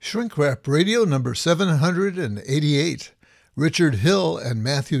Shrink Wrap Radio number 788, Richard Hill and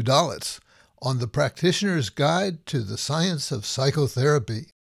Matthew Dolitz on the Practitioner's Guide to the Science of Psychotherapy.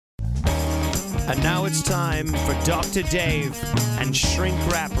 And now it's time for Dr. Dave and Shrink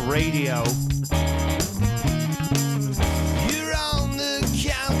Wrap Radio. You're on the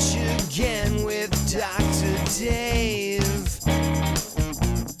couch again with Dr. Dave.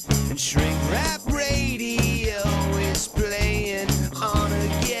 And Shrink Wrap Radio is playing on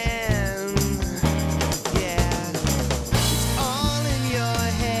again. Yeah. It's all in your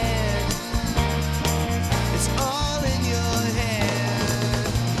head. It's all in your head.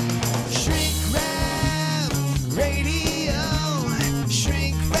 Shrink Wrap Radio.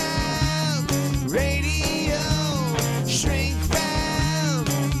 Shrink Wrap Radio. Shrink Wrap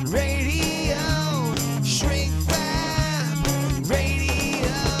Radio. Shrink Wrap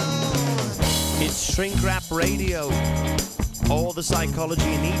Radio. It's Shrink Wrap Radio. All the psychology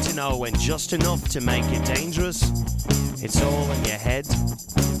you need to know and just enough to make it dangerous. It's all in your head.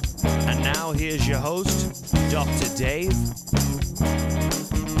 And now here's your host, Dr. Dave.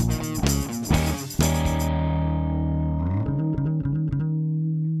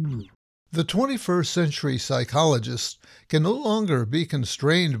 The 21st century psychologist can no longer be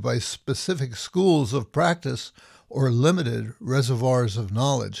constrained by specific schools of practice or limited reservoirs of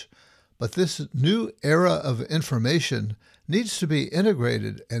knowledge, but this new era of information needs to be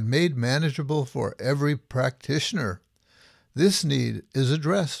integrated and made manageable for every practitioner. This need is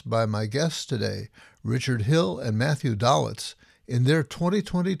addressed by my guests today, Richard Hill and Matthew Dolitz, in their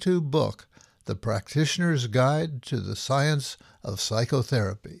 2022 book, The Practitioner's Guide to the Science of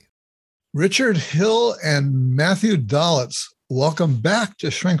Psychotherapy. Richard Hill and Matthew Dolitz, welcome back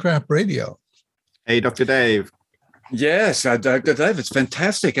to Shrink Wrap Radio. Hey, Dr. Dave. Yes, Dr. Dave, it's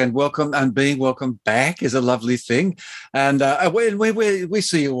fantastic, and welcome, and being welcome back is a lovely thing. And we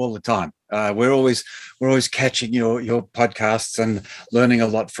see you all the time. We're always catching your podcasts and learning a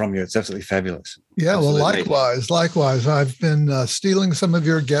lot from you. It's absolutely fabulous. Yeah, Absolutely. well, likewise. I've been stealing some of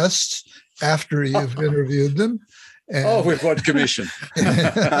your guests after you've interviewed them. And we've got commission.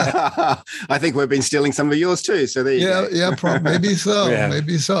 I think we've been stealing some of yours too. So there you go. Maybe so. Yeah.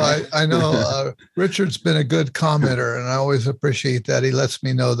 Maybe so. I know Richard's been a good commenter, and I always appreciate that. He lets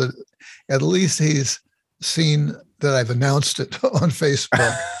me know that at least he's seen that I've announced it on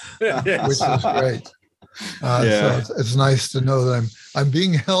Facebook, Yes. which is great. So it's nice to know that I'm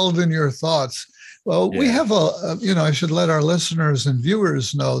being held in your thoughts. Well, we have I should let our listeners and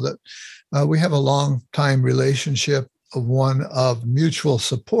viewers know that we have a long time relationship, one of mutual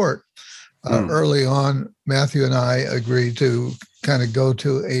support. Early on, Matthew and I agreed to kind of go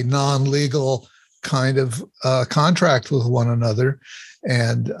to a non-legal kind of contract with one another.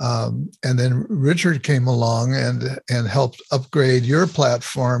 And then Richard came along and helped upgrade your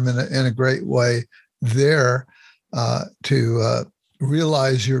platform in a great way there to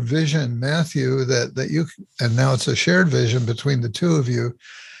realize your vision, Matthew, that you, and now it's a shared vision between the two of you.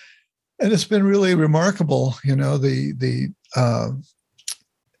 And it's been really remarkable, you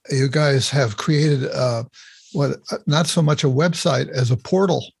guys have created not so much a website as a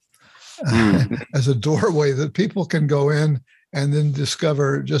portal, as a doorway that people can go in and then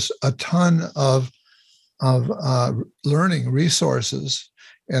discover just a ton of learning resources.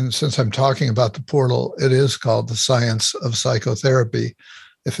 And since I'm talking about the portal, it is called The Science of Psychotherapy.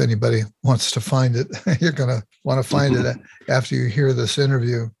 If anybody wants to find it, you're going to want to find it after you hear this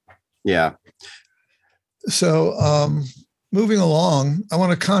interview. Yeah. So moving along, I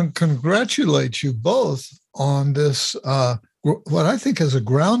want to congratulate you both on this, what I think is a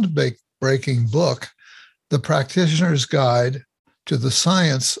groundbreaking book, The Practitioner's Guide to the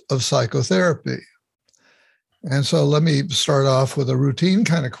Science of Psychotherapy. And so let me start off with a routine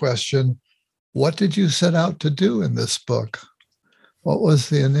kind of question. What did you set out to do in this book? What was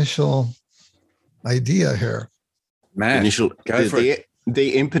the initial idea here? Man, go for it.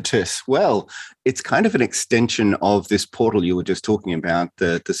 The impetus, well, it's kind of an extension of this portal you were just talking about,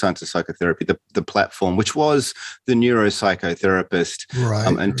 the Science of Psychotherapy, the platform, which was the neuropsychotherapist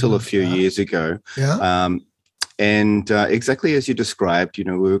until a few years ago. Yeah. And exactly as you described, we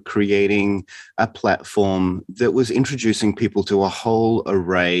were creating a platform that was introducing people to a whole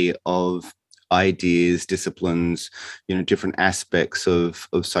array of ideas, disciplines, different aspects of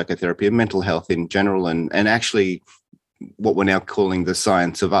psychotherapy and mental health in general, and actually what we're now calling the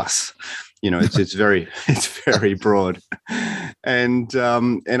science of us. It's very broad, and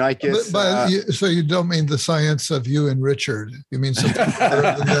I guess. So you don't mean the science of you and Richard? You mean something better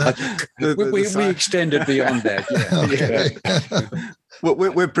than that? We extended beyond that. Yeah. Okay.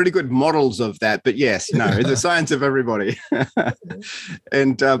 we're pretty good models of that, but yes, the science of everybody.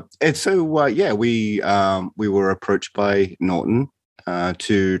 and so we were approached by Norton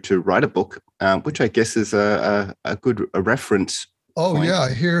to write a book, which I guess is a good reference. Oh point. Yeah,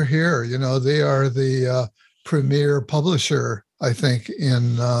 here. They are the premier publisher, I think,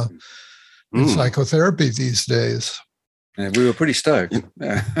 in psychotherapy these days. Yeah, we were pretty stoked.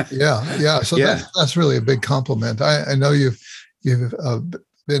 Yeah. So that's really a big compliment. I know you've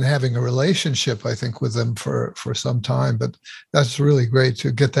been having a relationship, I think, with them for some time, but that's really great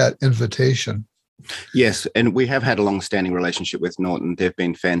to get that invitation. Yes, and we have had a long-standing relationship with Norton. They've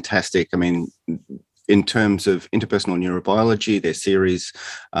been fantastic. I mean, in terms of interpersonal neurobiology, their series,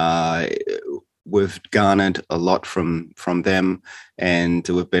 we've garnered a lot from them, and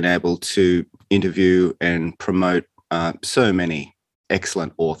we've been able to interview and promote so many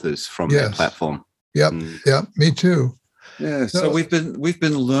excellent authors from their platform. Yep. Yeah, me too. Yeah, so we've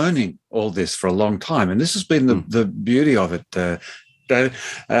been learning all this for a long time, and this has been the beauty of it, Dave.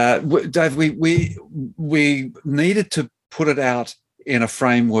 We needed to put it out in a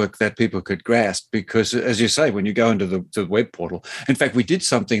framework that people could grasp, because, as you say, when you go into the web portal, in fact, we did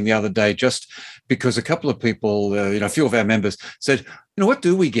something the other day just because a couple of people, a few of our members said, what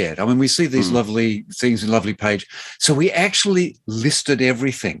do we get? I mean, we see these lovely things and lovely page. So we actually listed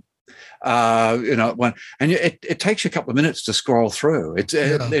everything. And it takes you a couple of minutes to scroll through.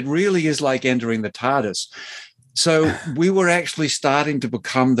 It really is like entering the TARDIS. So we were actually starting to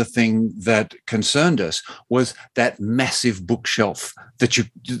become the thing that concerned us, was that massive bookshelf that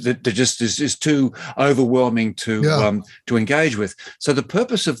just is too overwhelming to engage with. So the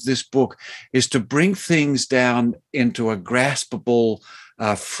purpose of this book is to bring things down into a graspable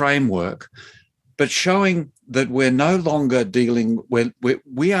framework, but showing that we're no longer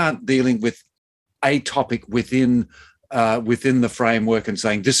we aren't dealing with a topic within the framework and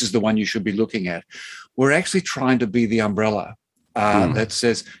saying this is the one you should be looking at. We're actually trying to be the umbrella that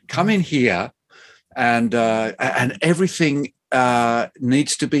says, come in here, and everything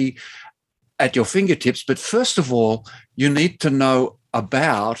needs to be at your fingertips. But first of all, you need to know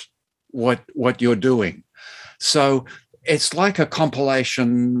about what you're doing. So it's like a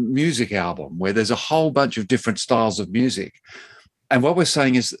compilation music album where there's a whole bunch of different styles of music. And what we're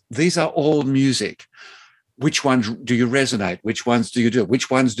saying is these are all music. Which ones do you resonate? Which ones do you do? Which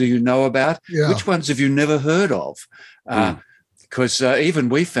ones do you know about? Yeah. Which ones have you never heard of? Because even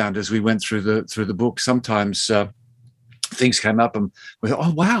we found, as we went through the book, sometimes things came up and we thought,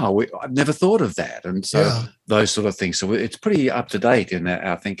 oh, wow, I've never thought of that. And so those sort of things. So it's pretty up to date in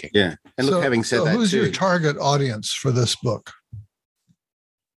our thinking. Yeah. And look, having said that, who's your target audience for this book?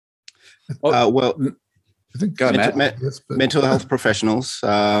 I think mental health professionals,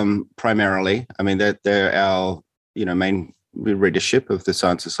 primarily. I mean, they're our main readership of the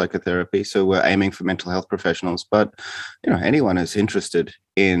science of psychotherapy. So we're aiming for mental health professionals, but anyone who's interested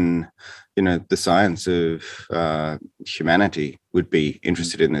in the science of humanity would be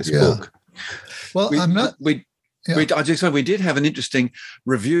interested in this book. Well, we did have an interesting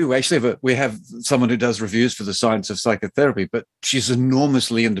review. Actually, we have someone who does reviews for the science of psychotherapy, but she's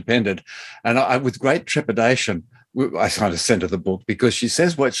enormously independent. And I with great trepidation, I kind of sent her the book because she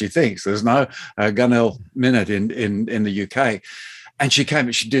says what she thinks. There's no Gunnell minute in the UK. And she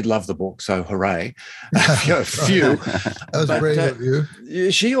came, she did love the book, so hooray. A few. That was brave of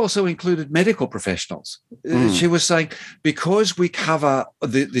you. She also included medical professionals. She was saying, because we cover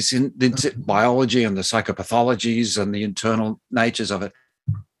this biology and the psychopathologies and the internal natures of it,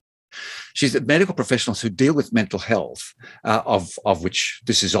 she's medical professionals who deal with mental health, of which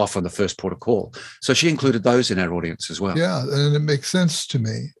this is often the first port of call. So she included those in our audience as well. Yeah, and it makes sense to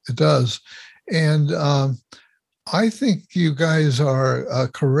me. It does. And I think you guys are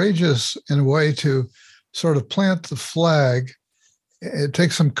courageous in a way to sort of plant the flag. It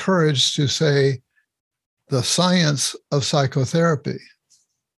takes some courage to say the science of psychotherapy.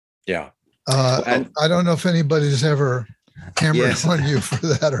 Yeah. I don't know if anybody's ever hammered on you for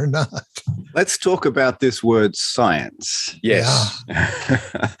that or not. Let's talk about this word science. Yes.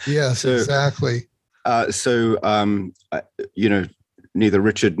 Yeah. Yes, exactly. Neither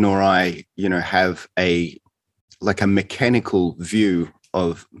Richard nor I, have a mechanical view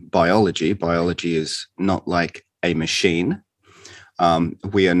of biology. Biology is not like a machine.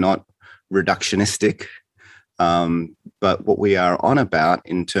 We are not reductionistic. But what we are on about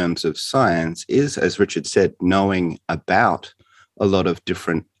in terms of science is, as Richard said, knowing about a lot of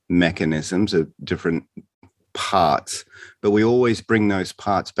different mechanisms of different parts, but we always bring those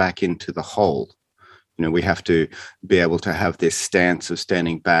parts back into the whole. we have to be able to have this stance of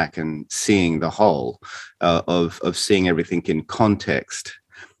standing back and seeing the whole, of seeing everything in context.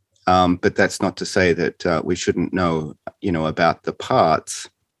 But that's not to say that we shouldn't know, about the parts.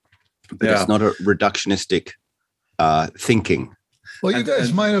 But it's not a reductionistic thinking. Well, you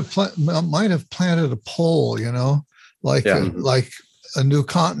guys might have planted a pole, like a new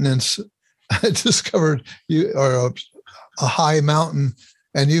continent's discovered, or a high mountain,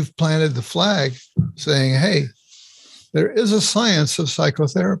 and you've planted the flag saying, hey, there is a science of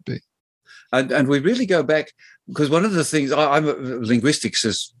psychotherapy. And we really go back, because one of the things, I'm linguistics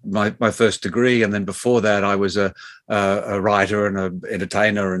is my first degree, and then before that I was a writer and an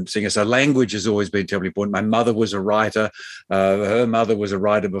entertainer and singer. So language has always been terribly important. My mother was a writer. Her mother was a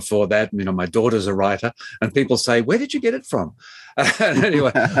writer before that. My daughter's a writer. And people say, where did you get it from?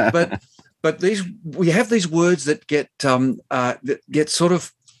 Anyway, but we have these words that get sort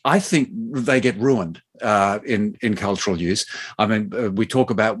of, I think they get ruined in cultural use. I mean, we talk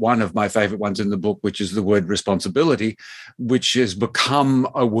about one of my favorite ones in the book, which is the word responsibility, which has become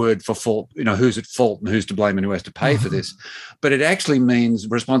a word for fault, who's at fault and who's to blame and who has to pay for this. But it actually means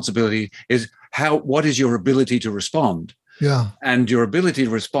responsibility is what is your ability to respond? Yeah. And your ability to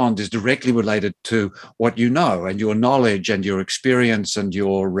respond is directly related to what you know and your knowledge and your experience and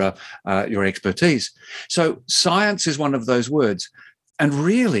your expertise. So science is one of those words. And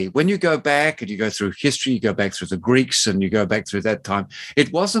really, when you go back and you go through history, you go back through the Greeks and you go back through that time,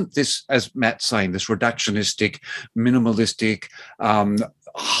 it wasn't this, as Matt's saying, this reductionistic, minimalistic,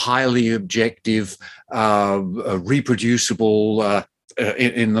 highly objective, reproducible,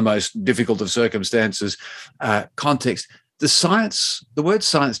 in the most difficult of circumstances, context. The word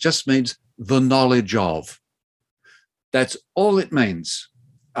science just means the knowledge of. That's all it means.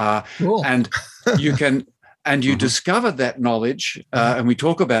 Cool. And you can... And you discover that knowledge, and we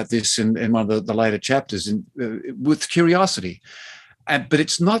talk about this in one of the later chapters, with curiosity. But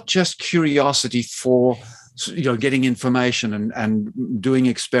it's not just curiosity for getting information and doing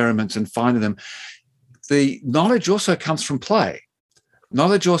experiments and finding them. The knowledge also comes from play.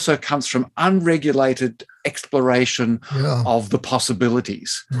 Knowledge also comes from unregulated exploration of the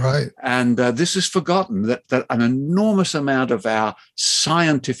possibilities. Right. And this is forgotten, that an enormous amount of our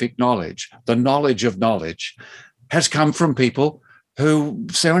scientific knowledge, the knowledge of knowledge, has come from people who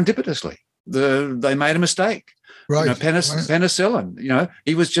serendipitously, they made a mistake. Right. Penicillin,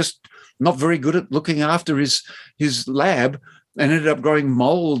 he was just not very good at looking after his lab and ended up growing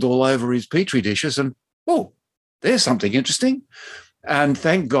mold all over his petri dishes. And, there's something interesting. And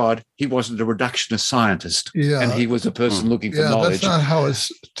thank God he wasn't a reductionist scientist, and he was a person looking for knowledge. That's not how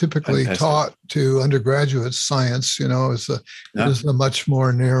it's typically taught to undergraduate science. It is a much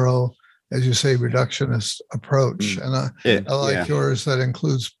more narrow, as you say, reductionist approach. And I like yours that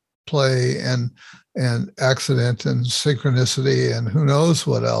includes play and accident and synchronicity and who knows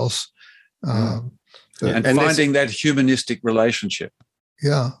what else. And finding that humanistic relationship.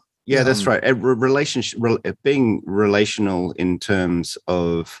 Yeah. Yeah, that's right. Being relational in terms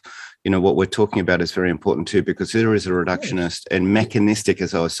of, what we're talking about is very important too, because there is a reductionist and mechanistic,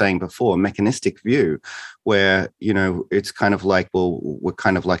 as I was saying before, mechanistic view where, it's kind of like, we're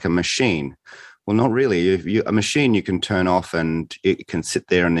kind of like a machine. Well, not really. A machine you can turn off and it can sit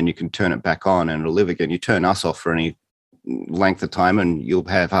there and then you can turn it back on and it'll live again. You turn us off for any length of time and you'll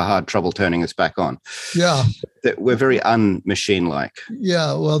have a hard trouble turning us back on. Yeah. We're very un-machine-like.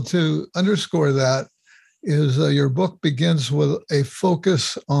 Yeah. Well, to underscore that is your book begins with a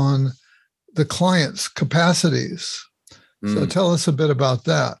focus on the client's capacities. So tell us a bit about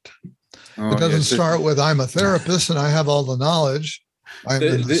that. It doesn't start with, I'm a therapist and I have all the knowledge. I'm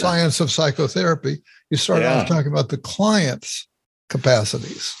in the science of psychotherapy. You start off talking about the client's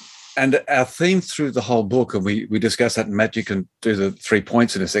capacities. And our theme through the whole book, and we discuss that, and Matt, you can do the 3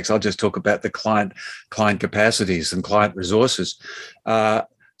 points in a sec. I'll just talk about the client capacities and client resources.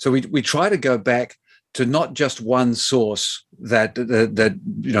 So we try to go back to not just one source that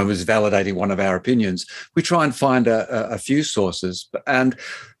is validating one of our opinions. We try and find a few sources. But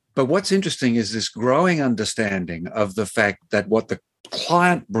what's interesting is this growing understanding of the fact that what the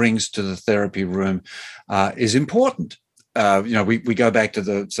client brings to the therapy room is important. We go back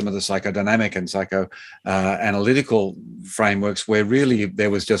to some of the psychodynamic and psychoanalytical frameworks where really there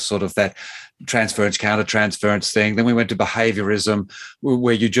was just sort of that transference, counter-transference thing. Then we went to behaviorism,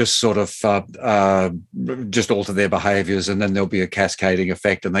 where you just sort of just alter their behaviors and then there'll be a cascading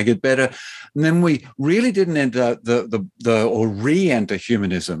effect and they get better. And then we really didn't enter or re-enter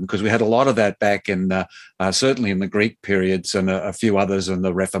humanism, because we had a lot of that back in certainly in the Greek periods and a few others in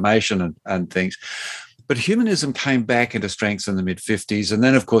the Reformation and things. But humanism came back into strength in the mid-50s. And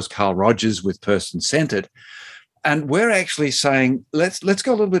then, of course, Carl Rogers with person-centered. And we're actually saying, let's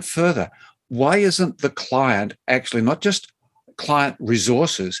go a little bit further. Why isn't the client actually not just client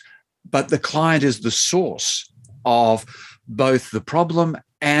resources, but the client is the source of both the problem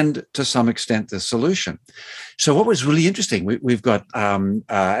and, to some extent, the solution? So what was really interesting, we've got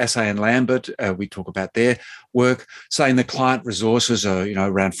Assay and Lambert, we talk about their work, saying the client resources are,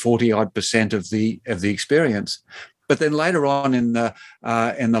 around 40-odd% of the experience. But then later on in the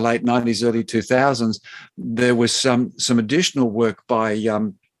late 90s, early 2000s, there was some additional work by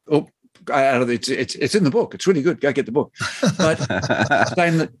it's in the book. It's really good. Go get the book. But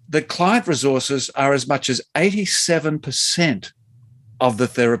saying that the client resources are as much as 87% of the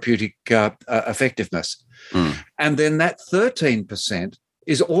therapeutic effectiveness. And then that 13%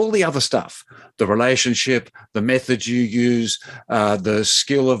 is all the other stuff, the relationship, the methods you use, the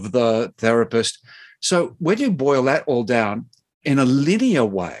skill of the therapist. So when you boil that all down in a linear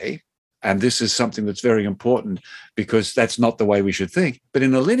way, and this is something that's very important because that's not the way we should think, but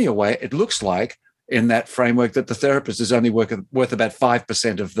in a linear way, it looks like in that framework that the therapist is only worth about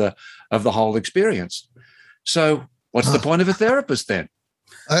 5% of the whole experience. So what's the point of a therapist then?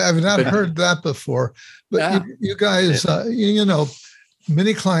 I've not heard that before. But you guys,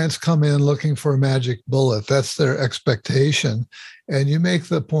 many clients come in looking for a magic bullet. That's their expectation. And you make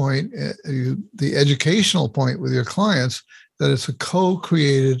the point, the educational point with your clients, that it's a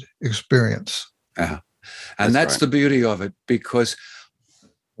co-created experience. And that's right. The beauty of it, because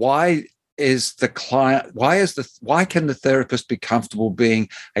why can the therapist be comfortable being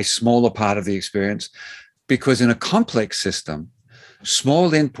a smaller part of the experience? Because in a complex system,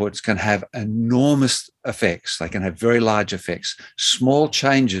 small inputs can have enormous effects. They can have very large effects, small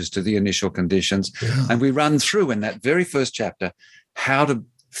changes to the initial conditions. Yeah. And we run through in that very first chapter how to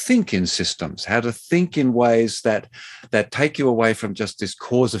think in systems, how to think in ways that take you away from just this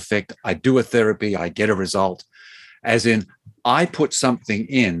cause effect. I do a therapy, I get a result, as in I put something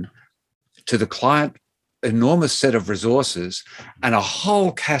in to the client, enormous set of resources, and a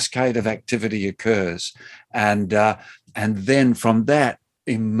whole cascade of activity occurs. And then from that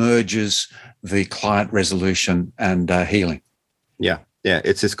emerges the client resolution and healing. Yeah.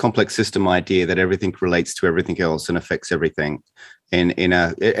 It's this complex system idea that everything relates to everything else and affects everything. And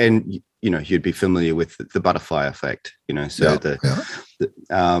you'd be familiar with the butterfly effect. So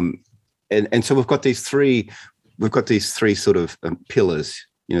so we've got these three sort of pillars.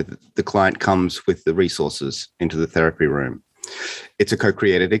 The client comes with the resources into the therapy room. It's a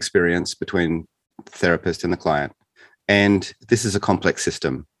co-created experience between the therapist and the client. And this is a complex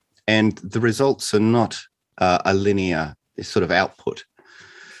system. And the results are not a linear sort of output.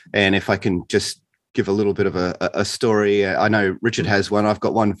 And if I can just give a little bit of a story, I know Richard has one. I've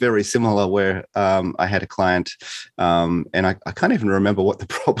got one very similar where I had a client, and I can't even remember what the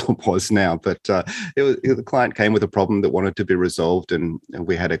problem was now, but the client came with a problem that wanted to be resolved, and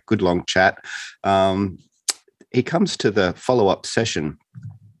we had a good long chat. He comes to the follow-up session,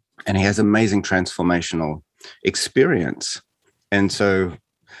 and he has amazing transformational experience. And so,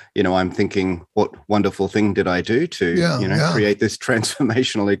 I'm thinking, what wonderful thing did I do to, create this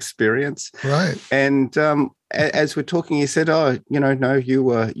transformational experience? Right. And as we're talking, he said, "Oh, no, you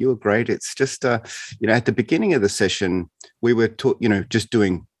were great. It's just, at the beginning of the session, we were, just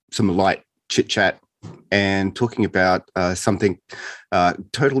doing some light chit chat and talking about something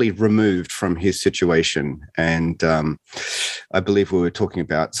totally removed from his situation. And I believe we were talking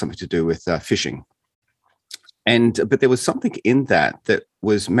about something to do with fishing. But there was something in that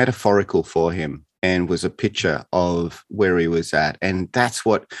was metaphorical for him and was a picture of where he was at. And that's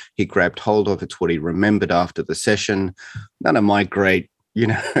what he grabbed hold of. It's what he remembered after the session. None of my great,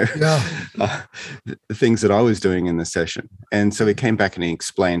 the things that I was doing in the session. And so he came back and he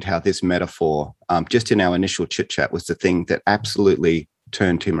explained how this metaphor, just in our initial chit chat, was the thing that absolutely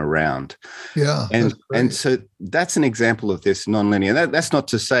turned him around. Yeah. And so that's an example of this nonlinear. That's not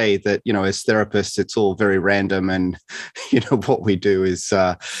to say that, as therapists, it's all very random and, what we do is,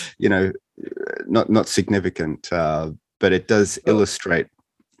 not significant, but it does illustrate.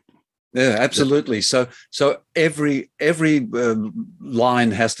 Yeah, absolutely. So every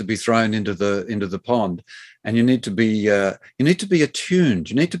line has to be thrown into the pond, and you need to be attuned.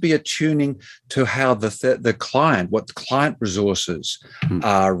 You need to be attuning to how the client, what the client resources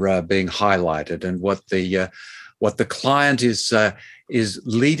are being highlighted, and what the client is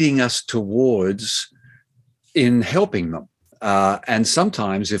leading us towards in helping them. And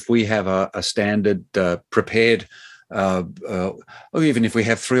sometimes, if we have a standard prepared, or even if we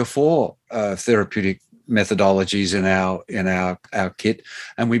have 3 or 4 therapeutic methodologies in our kit,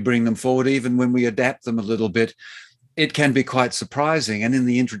 and we bring them forward. Even when we adapt them a little bit, it can be quite surprising. And in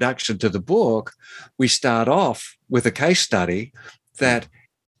the introduction to the book, we start off with a case study that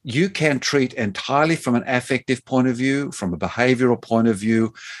you can treat entirely from an affective point of view, from a behavioral point of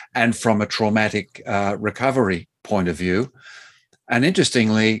view, and from a traumatic recovery point of view. And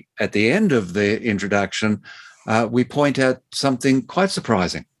interestingly, at the end of the introduction, we point out something quite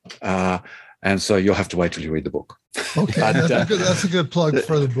surprising. And so you'll have to wait till you read the book. Okay, that's a good plug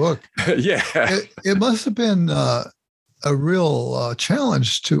for the book. Yeah. It must have been a real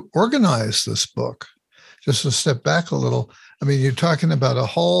challenge to organize this book. Just to step back a little, I mean, you're talking about there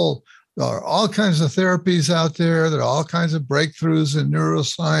are all kinds of therapies out there. There are all kinds of breakthroughs in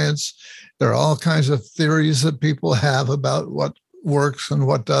neuroscience. There are all kinds of theories that people have about what works and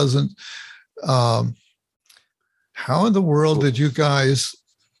what doesn't. How in the world did you guys,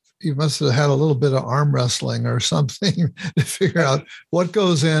 you must have had a little bit of arm wrestling or something to figure out what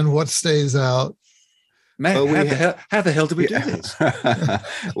goes in, what stays out? Man, how the hell did we do this?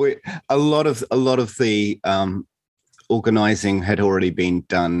 A lot of the organizing had already been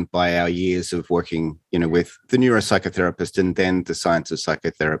done by our years of working, with the neuropsychotherapist and then the science of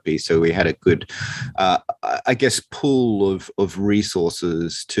psychotherapy. So we had a good, pool of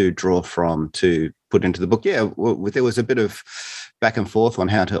resources to draw from to put into the book. Yeah, well, there was a bit of back and forth on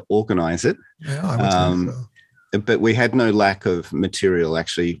how to organize it. Yeah, I would think so. But we had no lack of material.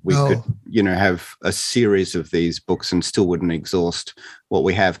 Actually, we could, have a series of these books and still wouldn't exhaust what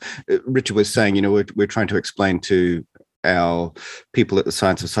we have. Richard was saying, we're trying to explain to our people at the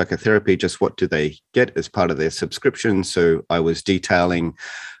Science of Psychotherapy just what do they get as part of their subscription. So I was detailing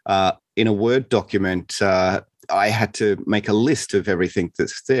in a Word document, I had to make a list of everything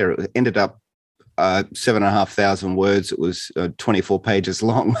that's there. It ended up 7,500 words. It was 24 pages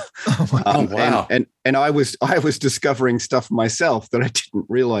long. Oh, wow! And I was discovering stuff myself that I didn't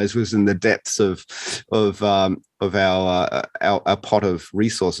realize was in the depths of our pot of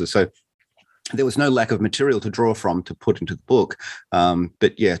resources. So there was no lack of material to draw from to put into the book.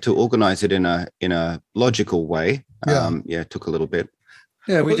 But yeah, to organize it in a logical way, took a little bit.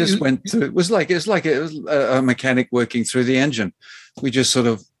 Yeah, we just went to. It was like a mechanic working through the engine. We just sort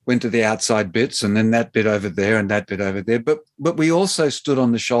of went to the outside bits and then that bit over there and that bit over there. But we also stood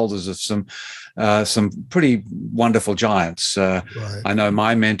on the shoulders of some pretty wonderful giants. Right. I know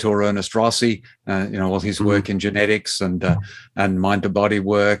my mentor, Ernest Rossi, his work in genetics and mind to body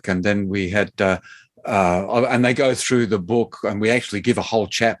work. And then we had, and they go through the book and we actually give a whole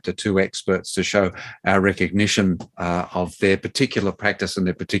chapter to experts to show our recognition of their particular practice and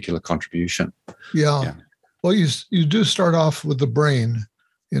their particular contribution. Yeah. Well, you do start off with the brain.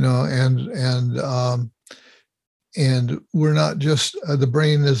 And we're not just, the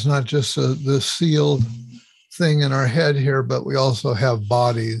brain is not just the sealed thing in our head here, but we also have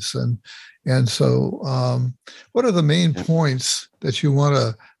bodies. And so what are the main points that you want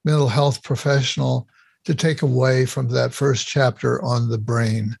a mental health professional to take away from that first chapter on the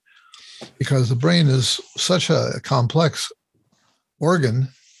brain? Because the brain is such a complex organ.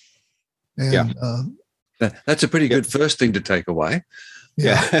 And that's a pretty good first thing to take away.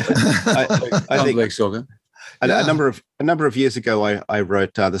 Yeah, I think a number of years ago, I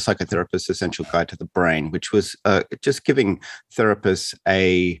wrote the Psychotherapist's Essential Guide to the Brain, which was just giving therapists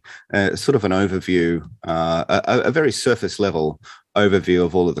a sort of an overview, a very surface level overview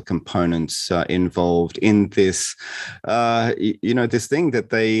of all of the components involved in this, this thing that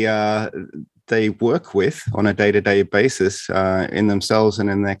they work with on a day-to-day basis in themselves and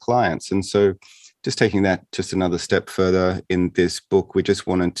in their clients, and so. Just taking that just another step further in this book, we just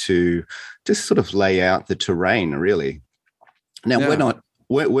wanted to just sort of lay out the terrain, really. Now,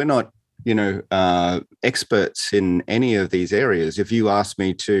 we're not, experts in any of these areas. If you ask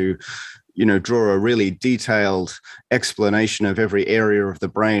me to, draw a really detailed explanation of every area of the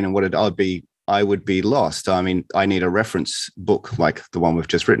brain and what I would be lost. I mean, I need a reference book like the one we've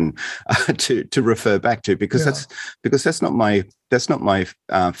just written to refer back to because that's not my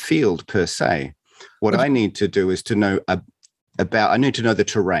field per se. What I need to do is to know I need to know the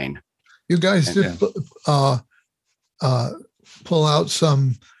terrain. You guys did pull out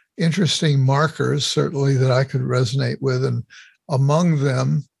some interesting markers, certainly, that I could resonate with. And among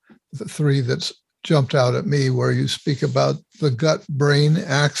them, the three that jumped out at me, where you speak about the gut-brain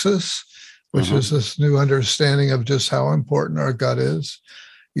axis, which is this new understanding of just how important our gut is.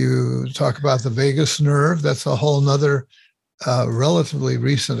 You talk about the vagus nerve. That's a whole nother relatively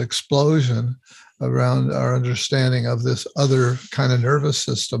recent explosion around our understanding of this other kind of nervous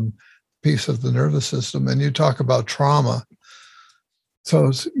system, piece of the nervous system. And you talk about trauma.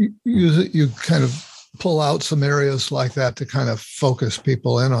 So you kind of pull out some areas like that to kind of focus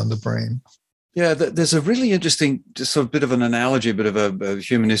people in on the brain. Yeah, there's a really interesting, just sort of bit of an analogy, a bit of a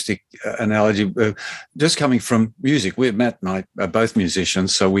humanistic analogy, just coming from music. Matt and I are both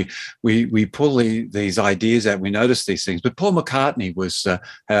musicians, so we pull these ideas out, we notice these things. But Paul McCartney was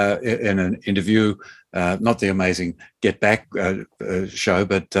in an interview, not the amazing Get Back show,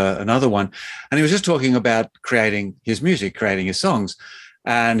 but another one, and he was just talking about creating his music, creating his songs,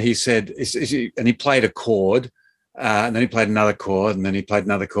 and he said, and he played a chord. And then he played another chord, and then he played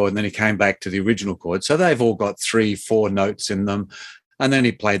another chord, and then he came back to the original chord. So they've all got 3-4 notes in them. And then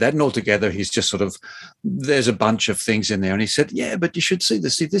he played that, and altogether he's just sort of, there's a bunch of things in there. And he said, yeah, but you should see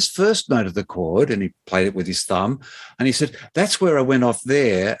this first note of the chord, and he played it with his thumb. And he said, that's where I went off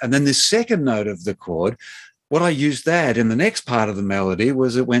there. And then this second note of the chord, what I used that in the next part of the melody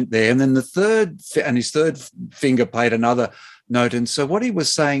was it went there. And then his third finger played another note. And so what he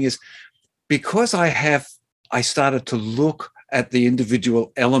was saying is, because I started to look at the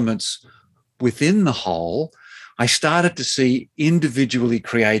individual elements within the whole, I started to see individually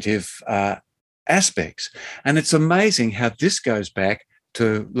creative aspects. And it's amazing how this goes back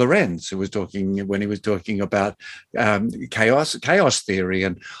to Lorenz, who was talking when he was talking about chaos theory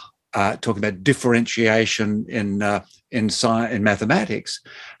and talking about differentiation in mathematics.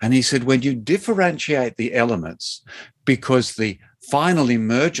 And he said, when you differentiate the elements, because the final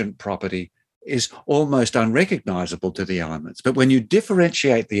emergent property is almost unrecognizable to the elements. But when you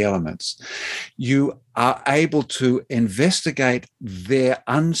differentiate the elements, you are able to investigate their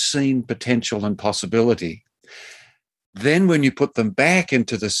unseen potential and possibility. Then when you put them back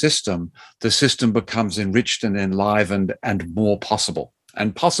into the system becomes enriched and enlivened and more possible.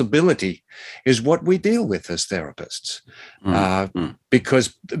 And possibility is what we deal with as therapists.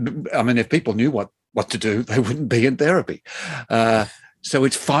 Because, I mean, if people knew what to do, they wouldn't be in therapy. So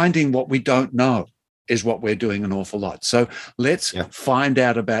it's finding what we don't know is what we're doing an awful lot. So let's find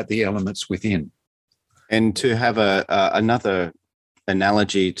out about the elements within. And to have another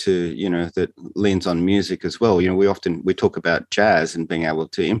analogy to, that leans on music as well. We talk about jazz and being able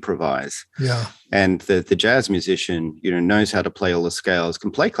to improvise. Yeah. And the jazz musician, knows how to play all the scales,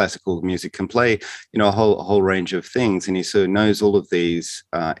 can play classical music, can play, a whole range of things. And he sort of knows all of these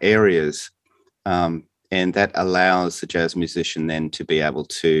areas. And that allows the jazz musician then to be able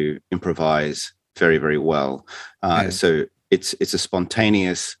to improvise very, very well. So it's a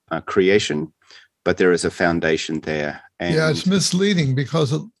spontaneous creation, but there is a foundation there. And it's misleading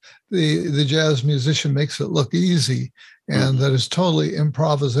because the jazz musician makes it look easy and that it's totally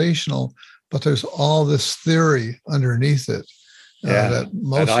improvisational, but there's all this theory underneath it. That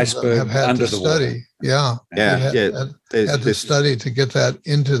most of them have had to study. Had to study to get that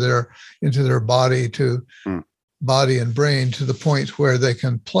into their body, to body and brain, to the point where they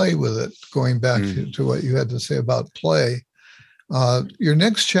can play with it. Going back to what you had to say about play, your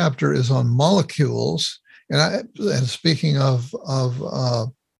next chapter is on molecules, and speaking of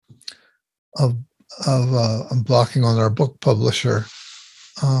I'm blocking on our book publisher.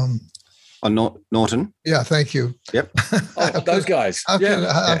 On Norton? Yeah, thank you. Yep. Those guys. How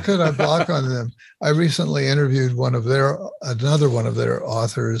could I block on them? I recently interviewed another one of their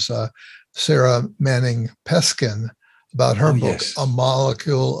authors, Sarah Manning Peskin, about her book, A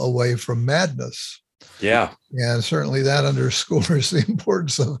Molecule Away from Madness. Yeah. And certainly that underscores the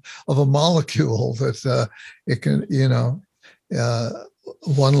importance of a molecule, that it can,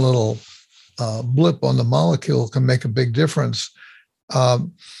 one little blip on the molecule can make a big difference.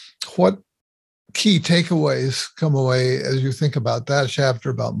 What key takeaways come away as you think about that chapter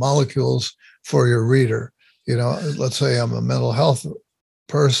about molecules for your reader? Let's say I'm a mental health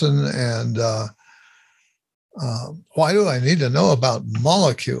person, and why do I need to know about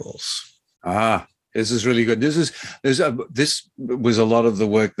molecules? This is really good. This was a lot of the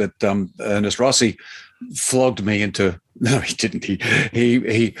work that Ernest Rossi flogged me into. No, he didn't.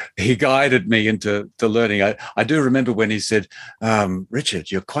 He guided me into learning. I do remember when he said,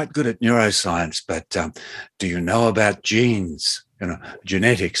 Richard, you're quite good at neuroscience, but do you know about genes,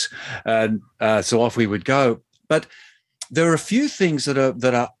 genetics? And so off we would go. But there are a few things that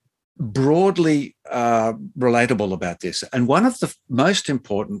are broadly relatable about this. And one of the most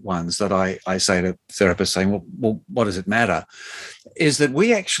important ones that I say to therapists saying, well, what does it matter, is that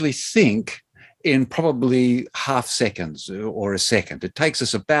we actually think in probably half seconds or a second. It takes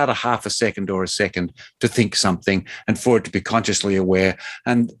us about a half a second or a second to think something and for it to be consciously aware.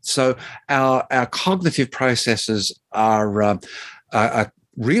 And so our cognitive processes are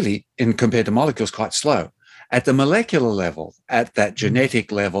really, in compared to molecules, quite slow. At the molecular level, at that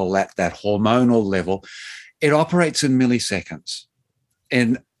genetic level, at that hormonal level, it operates in milliseconds.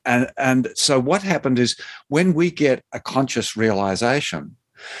 In And so what happened is when we get a conscious realization,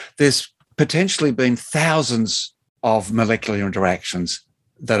 there's potentially been thousands of molecular interactions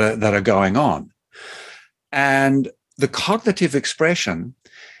that are going on. And the cognitive expression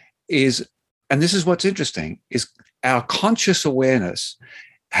is, and this is what's interesting, is our conscious awareness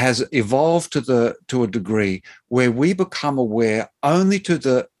has evolved to a degree where we become aware only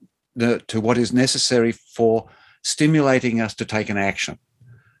to what is necessary for stimulating us to take an action.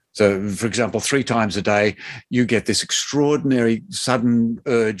 So, for example, 3 times a day, you get this extraordinary sudden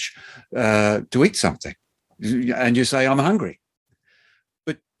urge to eat something. And you say, I'm hungry.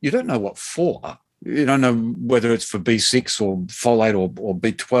 But you don't know what for. You don't know whether it's for B6 or folate or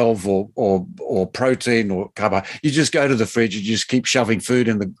B12 or protein or carb. You just go to the fridge, you just keep shoving food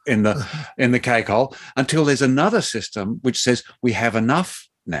in the cake hole until there's another system which says we have enough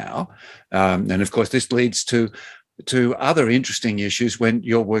now. And of course, this leads to other interesting issues when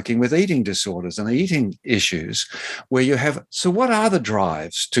you're working with eating disorders and eating issues where you have, so what are the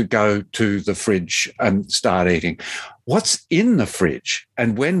drives to go to the fridge and start eating? What's in the fridge?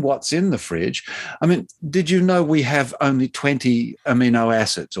 And when what's in the fridge? I mean, did you know we have only 20 amino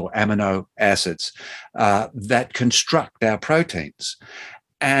acids that construct our proteins?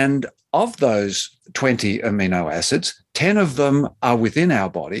 And of those 20 amino acids, 10 of them are within our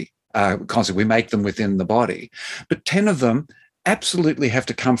body. Constantly, we make them within the body, but 10 of them absolutely have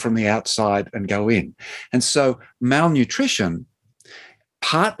to come from the outside and go in. And so malnutrition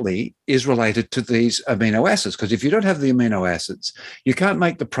partly is related to these amino acids, because if you don't have the amino acids, you can't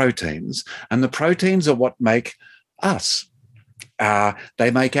make the proteins, and the proteins are what make us. They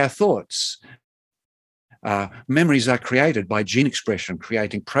make our thoughts. Memories are created by gene expression,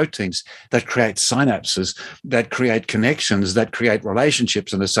 creating proteins that create synapses, that create connections, that create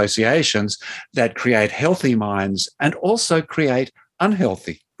relationships and associations, that create healthy minds and also create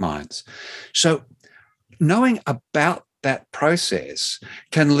unhealthy minds. So knowing about that process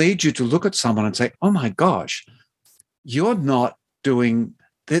can lead you to look at someone and say, oh my gosh, you're not doing,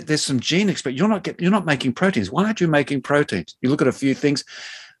 there's some gene expression, you're not making proteins. Why aren't you making proteins? You look at a few things.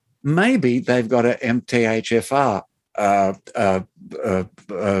 Maybe they've got an MTHFR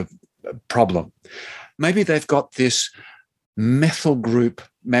problem. Maybe they've got this methyl group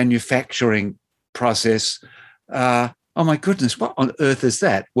manufacturing process. Oh, my goodness, what on earth is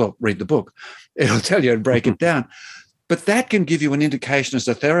that? Well, read the book. It'll tell you and break it down. But that can give you an indication as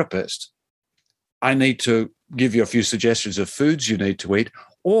a therapist. I need to give you a few suggestions of foods you need to eat,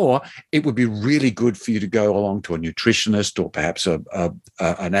 or it would be really good for you to go along to a nutritionist or perhaps a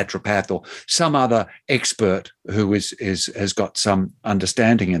naturopath or some other expert who has got some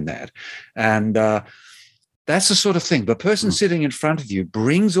understanding in that. And that's the sort of thing. The person sitting in front of you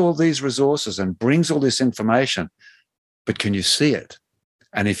brings all these resources and brings all this information, but can you see it?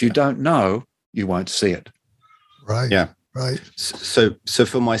 And if you don't know, you won't see it. Right. Yeah. Right. So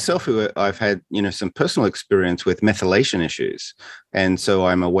for myself, who I've had, some personal experience with methylation issues. And so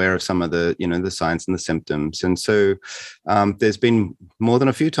I'm aware of some of the, the signs and the symptoms. And so there's been more than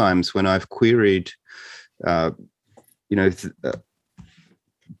a few times when I've queried,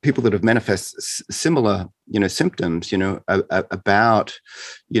 people that have manifest similar, symptoms, about,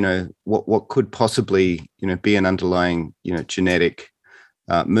 what could possibly, be an underlying, genetic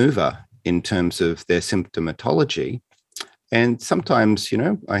mover in terms of their symptomatology. And sometimes,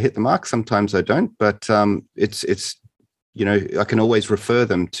 I hit the mark, sometimes I don't, but it's I can always refer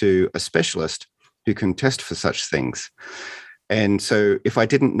them to a specialist who can test for such things. And so if I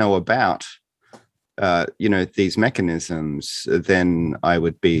didn't know about, these mechanisms, then I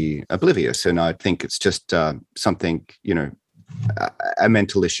would be oblivious. And I'd think it's just something, a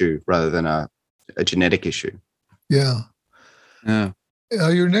mental issue rather than a genetic issue. Yeah. Yeah.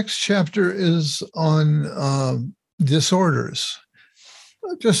 Your next chapter is on disorders.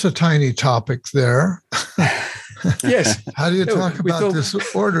 Just a tiny topic there. Yes. How do you talk about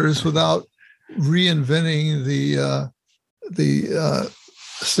disorders without reinventing the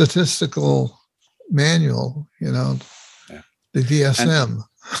statistical manual, the DSM?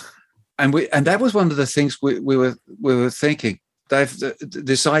 And that was one of the things we were thinking. Dave,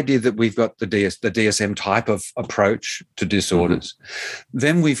 this idea that we've got the DSM type of approach to disorders. Mm-hmm.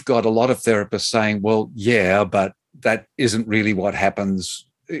 Then we've got a lot of therapists saying, well, yeah, but that isn't really what happens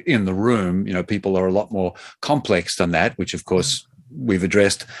in the room. People are a lot more complex than that, which of course we've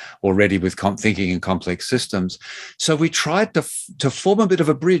addressed already with thinking in complex systems. So we tried to form a bit of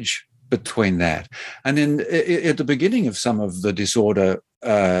a bridge between that. And at the beginning of some of the disorder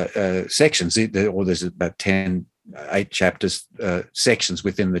sections, or there's about 8 chapters, sections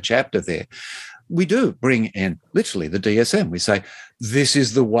within the chapter there, we do bring in literally the DSM. We say, this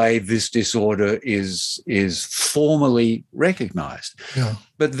is the way this disorder is formally recognized. Yeah.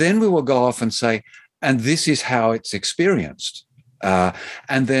 But then we will go off and say, and this is how it's experienced.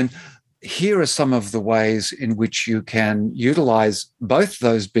 And then here are some of the ways in which you can utilize both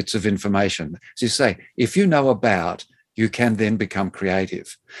those bits of information. As you say, if you know about, you can then become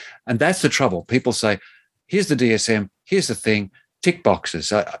creative. And that's the trouble. People say, here's the DSM, here's the thing, tick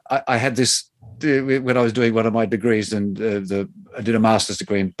boxes. I had this when I was doing one of my degrees, and I did a master's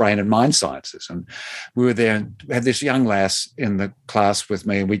degree in brain and mind sciences. And we were there and had this young lass in the class with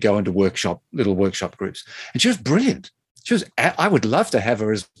me, and we go into little workshop groups. And she was brilliant. I would love to have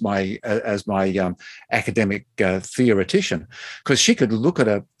her as my academic theoretician, because she could look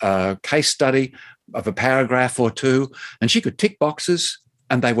at a case study of a paragraph or two, and she could tick boxes,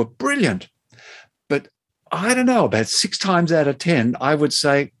 and they were brilliant. But I don't know, about 6 times out of 10, I would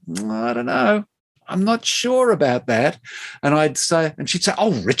say, I don't know, I'm not sure about that. And I'd say, and she'd say,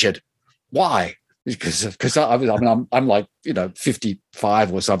 oh, Richard, why? Because I'm like,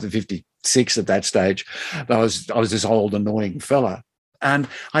 55 or something, 56 at that stage. I was this old annoying fella. And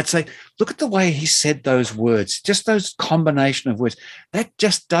I'd say, look at the way he said those words, just those combination of words, that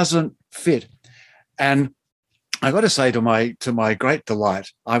just doesn't fit. And I got to say, to my great delight,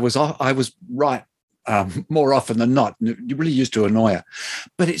 I was right more often than not. It really used to annoy her.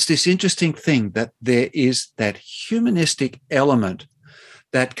 But it's this interesting thing that there is that humanistic element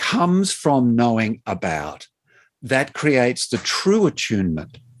that comes from knowing about, that creates the true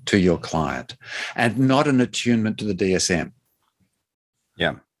attunement to your client, and not an attunement to the DSM.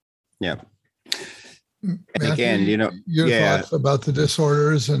 Yeah. And Matthew, again, your thoughts about the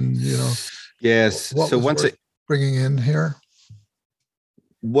disorders and, yes. What so was once worth bringing in here?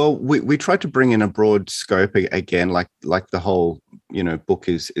 Well, we tried to bring in a broad scope again, like the whole, book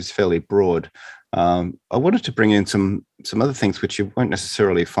is fairly broad. I wanted to bring in some other things which you won't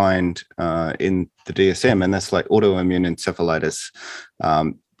necessarily find in the DSM, and that's like autoimmune encephalitis,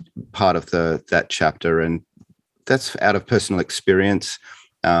 part of that chapter, and that's out of personal experience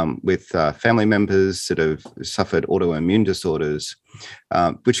with family members that have suffered autoimmune disorders,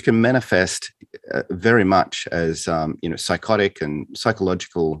 which can manifest very much as psychotic and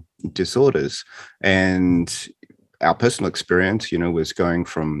psychological disorders. And our personal experience, was going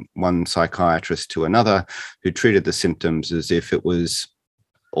from one psychiatrist to another who treated the symptoms as if it was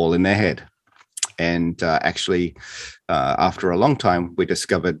all in their head. And actually, after a long time, we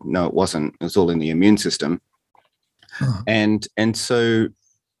discovered, no, it wasn't. It was all in the immune system. Huh. And so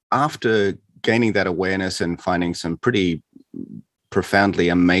after gaining that awareness and finding some pretty profoundly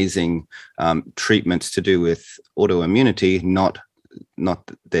amazing treatments to do with autoimmunity, not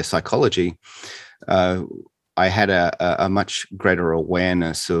their psychology, I had a much greater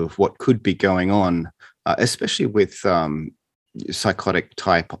awareness of what could be going on, especially with psychotic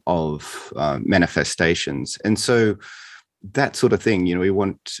type of manifestations. And so that sort of thing, we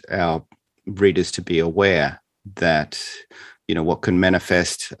want our readers to be aware that, what can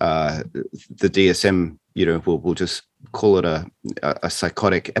manifest, the DSM, we'll just call it a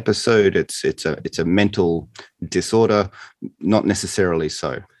psychotic episode. It's a mental disorder, not necessarily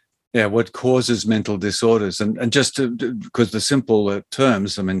so. Yeah, what causes mental disorders, and just because the simple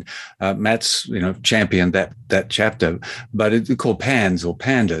terms, Matt's championed that chapter, but it's called PANS or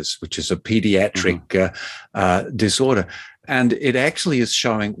PANDAS, which is a pediatric disorder, and it actually is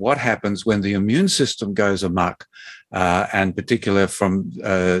showing what happens when the immune system goes amok, and particular from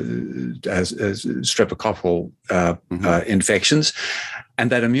as streptococcal infections,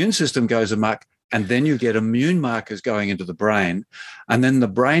 and that immune system goes amok. And then you get immune markers going into the brain, and then the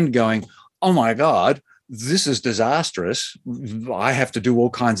brain going, oh my God, this is disastrous. I have to do all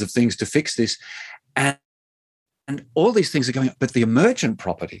kinds of things to fix this. And all these things are going on. But the emergent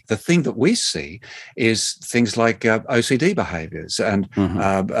property, the thing that we see, is things like OCD behaviors and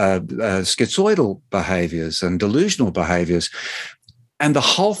schizoidal behaviors and delusional behaviors. And the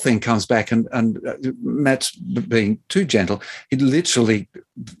whole thing comes back, and Matt's being too gentle. He literally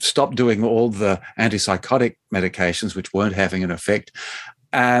stopped doing all the antipsychotic medications, which weren't having an effect,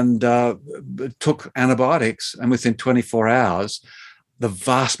 and took antibiotics. And within 24 hours, the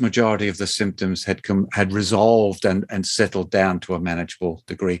vast majority of the symptoms had resolved and settled down to a manageable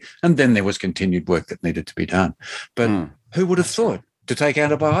degree. And then there was continued work that needed to be done. But who would have thought to take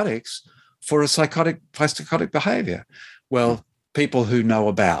antibiotics for a psychotic behavior? Well, people who know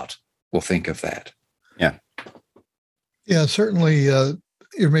about will think of that. Yeah, certainly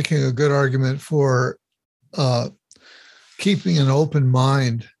you're making a good argument for keeping an open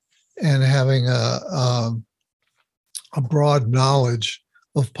mind and having a broad knowledge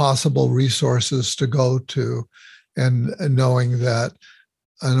of possible resources to go to, and knowing that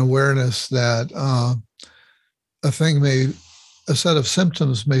an awareness that a set of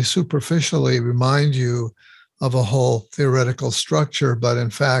symptoms may superficially remind you of a whole theoretical structure, but in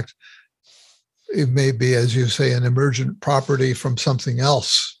fact, it may be, as you say, an emergent property from something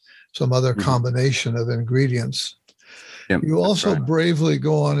else, some other combination of ingredients. Yep, you also bravely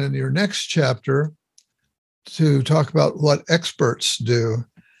go on in your next chapter to talk about what experts do.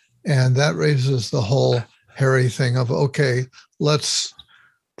 And that raises the whole hairy thing of, okay, let's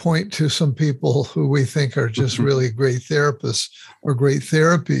point to some people who we think are just really great therapists or great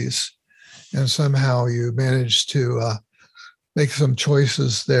therapies. And somehow you manage to make some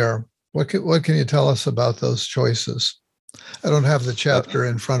choices there. What can you tell us about those choices? I don't have the chapter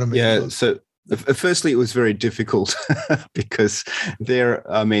in front of me. Yeah, so firstly, it was very difficult because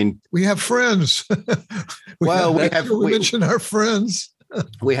we have friends. we mention our friends.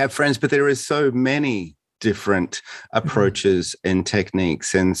 We have friends, but there is so many different approaches and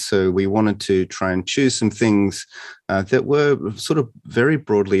techniques. And so we wanted to try and choose some things that were sort of very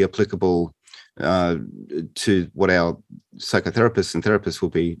broadly applicable to what our psychotherapists and therapists will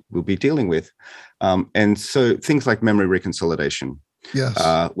be dealing with. And so things like memory reconsolidation,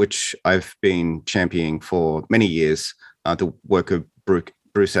 yes, which I've been championing for many years, the work of Bruce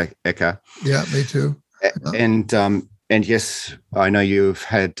Ecker. Yeah, me too. And yes, I know you've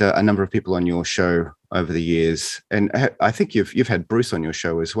had a number of people on your show over the years, and I think you've had Bruce on your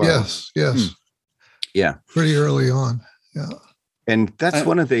show as well. Yes. Yeah. Pretty early on. Yeah. And that's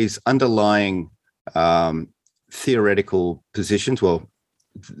one of these underlying theoretical positions,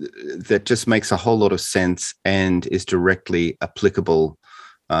 that just makes a whole lot of sense and is directly applicable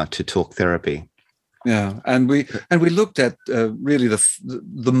to talk therapy. Yeah, and we looked at really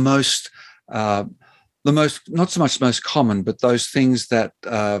the most not so much most common, but those things that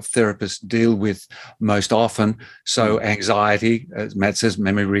therapists deal with most often. So anxiety, as Matt says,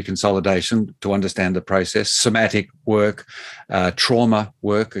 memory reconsolidation to understand the process, somatic work, trauma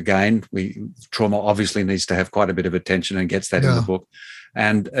work. Again, trauma obviously needs to have quite a bit of attention and gets that in the book,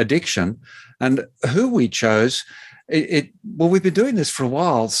 and addiction. And who we chose, we've been doing this for a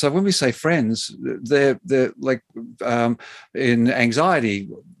while. So when we say friends, they're like in anxiety,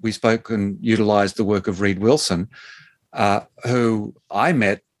 we spoke and utilized the work of Reed Wilson, who I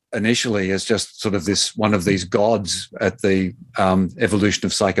met initially as just sort of one of these gods at the Evolution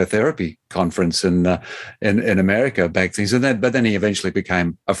of Psychotherapy conference in America back things, but then he eventually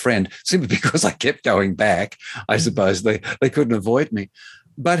became a friend simply because I kept going back. I suppose they couldn't avoid me.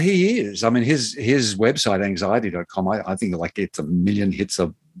 But he is. I mean, his website, anxiety.com, I think like it's 1 million hits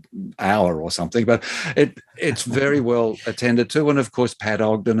a hour or something, but it's very well attended to. And of course, Pat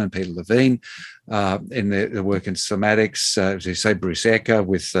Ogden and Peter Levine in their work in somatics, as you say, Bruce Ecker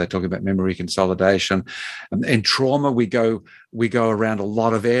with talking about memory consolidation. In trauma, we go around a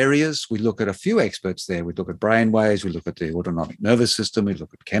lot of areas. We look at a few experts there. We look at brain waves, we look at the autonomic nervous system, we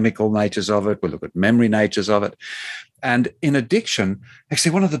look at chemical natures of it, we look at memory natures of it. And in addiction,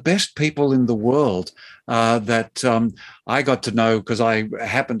 actually one of the best people in the world that I got to know because I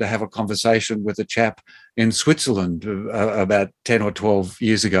happened to have a conversation with a chap in Switzerland about 10 or 12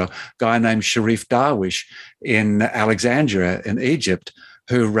 years ago, a guy named Sharif Darwish in Alexandria in Egypt,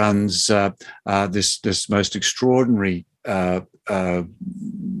 who runs this most extraordinary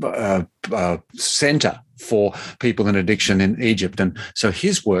center for people in addiction in Egypt. And so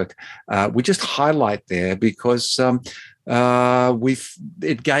his work, we just highlight there because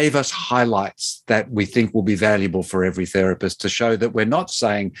it gave us highlights that we think will be valuable for every therapist to show that we're not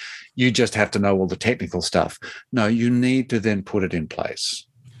saying you just have to know all the technical stuff. No, you need to then put it in place.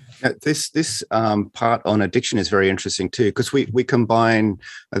 This part on addiction is very interesting too, because we combine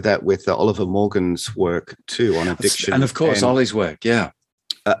that with Oliver Morgan's work too on addiction. And of course, Ollie's work, yeah.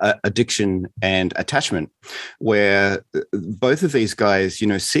 Addiction and attachment, where both of these guys,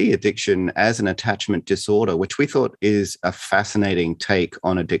 see addiction as an attachment disorder, which we thought is a fascinating take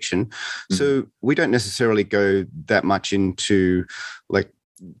on addiction. Mm-hmm. So we don't necessarily go that much into like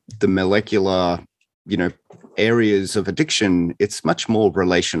the molecular, areas of addiction. It's much more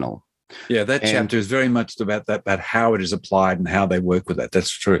relational. Yeah, that chapter is very much about that, about how it is applied and how they work with that. That's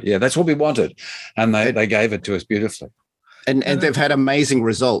true. Yeah, that's what we wanted. And they gave it to us beautifully. And they've had amazing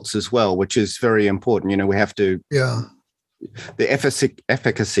results as well, which is very important. We have to. Yeah. The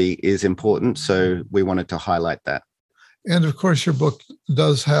efficacy is important, so we wanted to highlight that. And of course, your book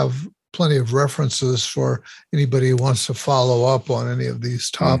does have plenty of references for anybody who wants to follow up on any of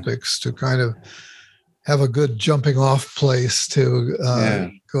these topics to kind of have a good jumping off place to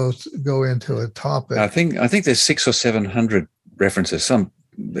go into a topic. I think there's 600 or 700 references, some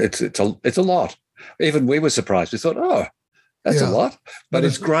it's a lot. Even we were surprised. We thought, oh, that's a lot, but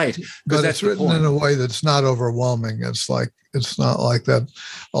it's great. But it's written in a way that's not overwhelming. It's not like that.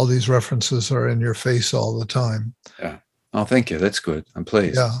 All these references are in your face all the time. Yeah. Oh, thank you. That's good. I'm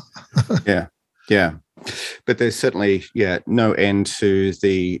pleased. Yeah. Yeah. But there's certainly, no end to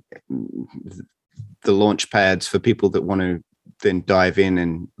the launch pads for people that want to then dive in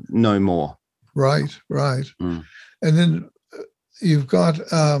and know more. Right. And then you've got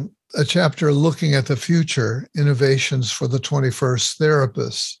a chapter looking at the future innovations for the 21st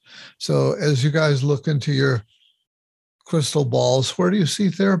therapists. So as you guys look into your crystal balls, where do you see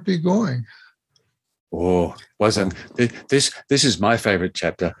therapy going? Oh, wasn't this is my favorite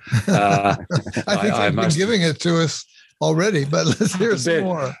chapter. I think I've been giving it to us already, but let's hear some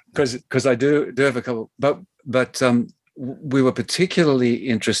more. Because I do have a couple, but we were particularly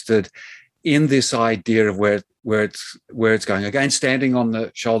interested in this idea of where it's going. Again, standing on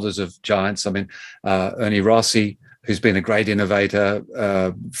the shoulders of giants. I mean, Ernie Rossi, who's been a great innovator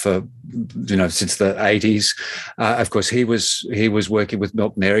for since the 80s. Of course, he was working with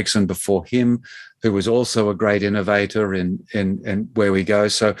Milton Erickson before him, who was also a great innovator in where we go.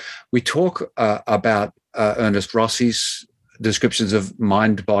 So we talk about Ernest Rossi's descriptions of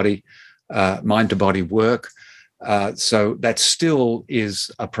mind to body work. So that still is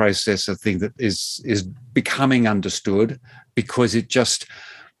a process, a thing that is becoming understood, because it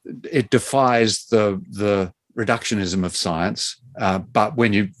defies the reductionism of science. But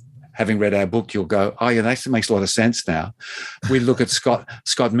when you, having read our book, you'll go, oh yeah, that actually makes a lot of sense now. We look at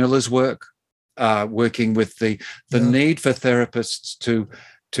Scott Miller's work, working with the need for therapists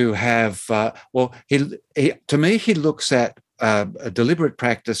to have, to me, he looks at a deliberate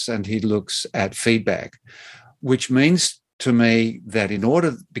practice, and he looks at feedback, which means to me that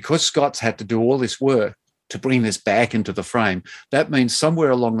because Scott's had to do all this work to bring this back into the frame, that means somewhere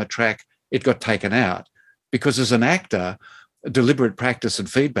along the track it got taken out. Because as an actor, deliberate practice and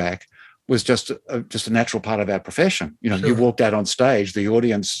feedback was just a natural part of our profession. Sure. You walked out on stage, the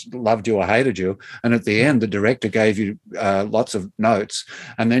audience loved you or hated you, and at the end, the director gave you lots of notes,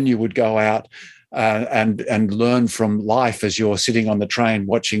 and then you would go out and learn from life as you're sitting on the train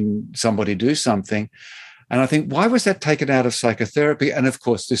watching somebody do something. And I think, why was that taken out of psychotherapy? And of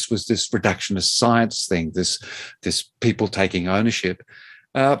course, this was this reductionist science thing, this people taking ownership.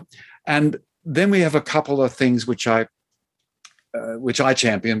 And then we have a couple of things which I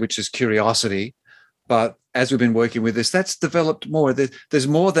champion, which is curiosity. But as we've been working with this, that's developed more. There's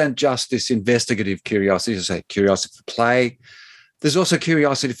more than just this investigative curiosity, as I say, curiosity for play. There's also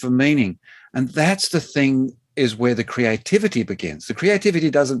curiosity for meaning. And that's the thing, is where the creativity begins. The creativity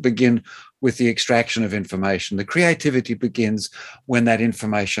doesn't begin with the extraction of information. The creativity begins when that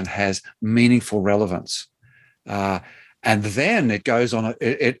information has meaningful relevance. And then it goes on,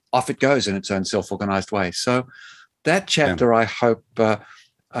 off it goes in its own self-organized way. So that chapter, I hope,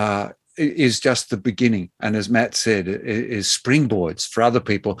 is just the beginning. And as Matt said, is springboards for other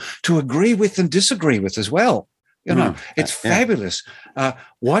people to agree with and disagree with as well. It's fabulous.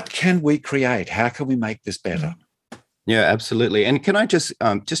 What can we create? How can we make this better? Yeah, absolutely. And can I just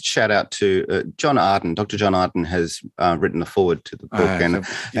shout out to John Arden? Dr. John Arden has written the foreword to the book.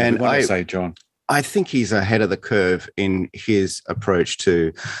 And I say, John, I think he's ahead of the curve in his approach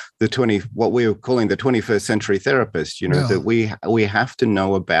to what we are calling the 21st century therapist. That we have to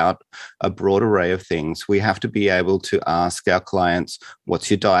know about a broad array of things. We have to be able to ask our clients, what's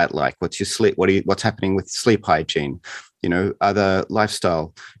your diet like? What's your sleep? What's happening with sleep hygiene? Other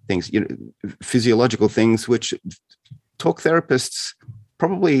lifestyle things, physiological things, which talk therapists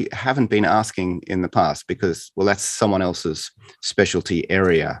probably haven't been asking in the past, because, well, that's someone else's specialty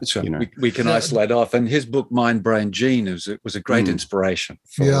area. That's right. We can isolate off. And his book, Mind, Brain, Gene, was a great inspiration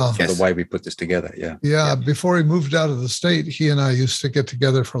for the way we put this together. Yeah. Before he moved out of the state, he and I used to get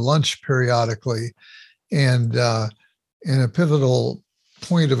together for lunch periodically. And a pivotal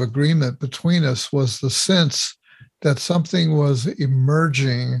point of agreement between us was the sense that something was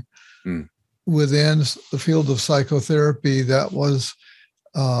emerging within the field of psychotherapy that was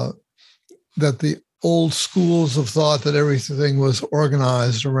that the old schools of thought that everything was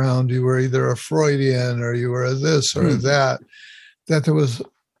organized around, you were either a Freudian or you were this or that there was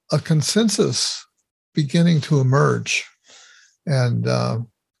a consensus beginning to emerge. And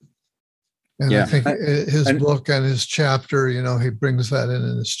I think his book and his chapter, he brings that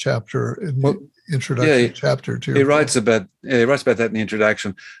in his chapter, in the introduction chapter to he writes about that in the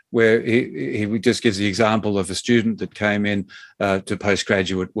introduction, where he just gives the example of a student that came in to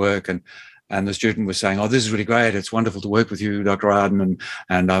postgraduate work, and and the student was saying, "Oh, this is really great. It's wonderful to work with you, Dr. Arden,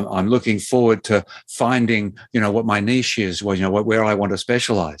 and I'm looking forward to finding, what my niche is, where I want to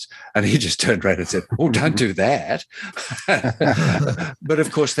specialize." And he just turned around and said, "Oh, don't do that." But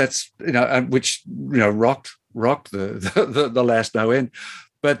of course, that's which rocked the last no end.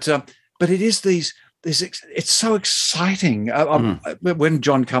 But it is these. It's so exciting. When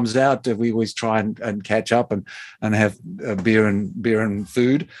John comes out, we always try and catch up and have beer and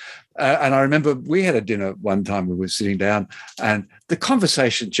food. And I remember we had a dinner one time. We were sitting down, and the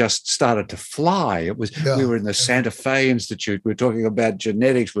conversation just started to fly. We were in the Santa Fe Institute. We were talking about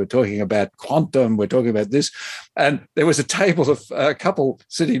genetics. We were talking about quantum. We're talking about this, and there was a table of a couple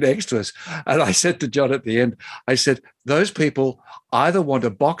sitting next to us. And I said to John at the end, I said, "Those people either want to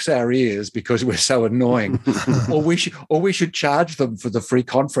box our ears because we're so annoying, or we should charge them for the free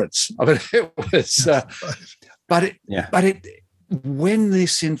conference." I mean, it was, when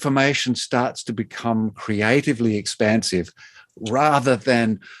this information starts to become creatively expansive, rather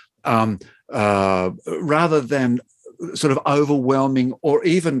than sort of overwhelming or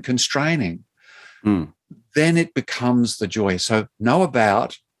even constraining, then it becomes the joy. So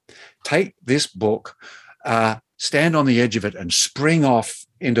take this book, stand on the edge of it and spring off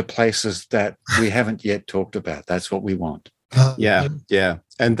into places that we haven't yet talked about. That's what we want. Yeah.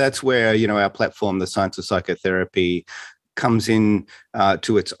 And that's where, our platform, the Science of Psychotherapy, comes in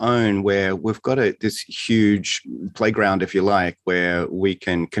to its own, where we've got this huge playground, if you like, where we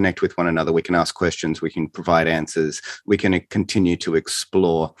can connect with one another, we can ask questions, we can provide answers, we can continue to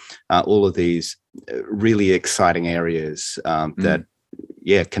explore all of these really exciting areas that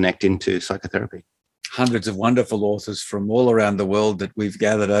connect into psychotherapy. Hundreds of wonderful authors from all around the world that we've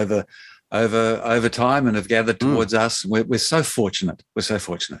gathered over time and have gathered towards us. We're so fortunate. We're so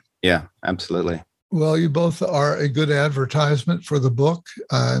fortunate. Yeah, absolutely. Well, you both are a good advertisement for the book,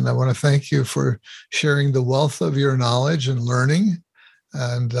 and I want to thank you for sharing the wealth of your knowledge and learning.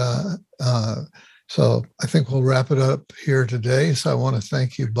 And so I think we'll wrap it up here today. So I want to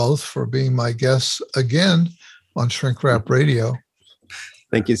thank you both for being my guests again on Shrink Wrap Radio.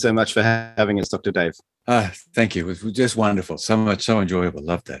 Thank you so much for having us, Dr. Dave. Thank you. It was just wonderful. So enjoyable.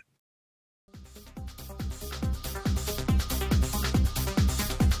 Loved that.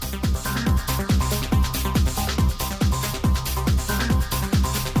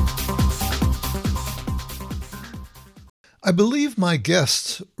 I believe my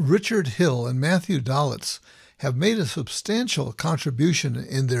guests, Richard Hill and Matthew Dalitz, have made a substantial contribution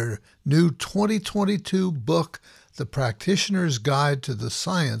in their new 2022 book, The Practitioner's Guide to the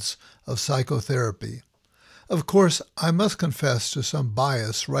Science of Psychotherapy. Of course, I must confess to some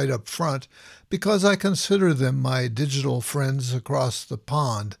bias right up front because I consider them my digital friends across the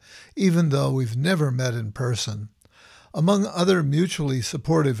pond, even though we've never met in person. Among other mutually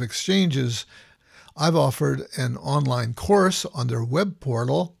supportive exchanges, I've offered an online course on their web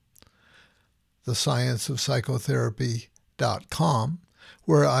portal, thescienceofpsychotherapy.com,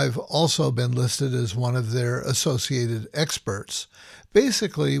 where I've also been listed as one of their associated experts.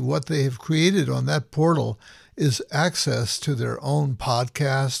 Basically, what they have created on that portal is access to their own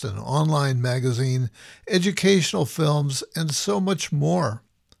podcast, an online magazine, educational films, and so much more.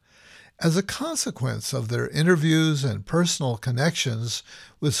 As a consequence of their interviews and personal connections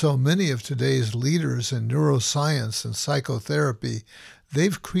with so many of today's leaders in neuroscience and psychotherapy,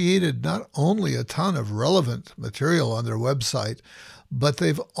 they've created not only a ton of relevant material on their website, but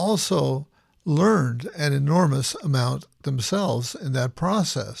they've also learned an enormous amount themselves in that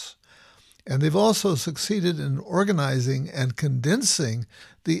process. And they've also succeeded in organizing and condensing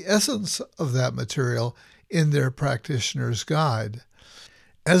the essence of that material in their practitioner's guide.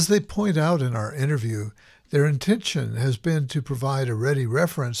 As they point out in our interview, their intention has been to provide a ready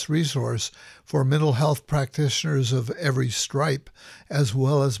reference resource for mental health practitioners of every stripe, as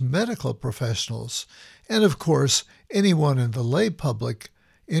well as medical professionals, and of course, anyone in the lay public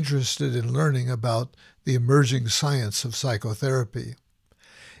interested in learning about the emerging science of psychotherapy.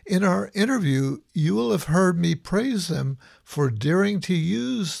 In our interview, you will have heard me praise them for daring to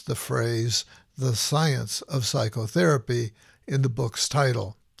use the phrase, the science of psychotherapy, in the book's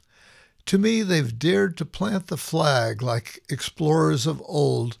title. To me, they've dared to plant the flag like explorers of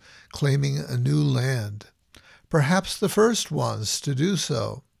old, claiming a new land. Perhaps the first ones to do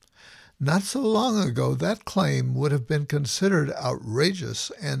so. Not so long ago, that claim would have been considered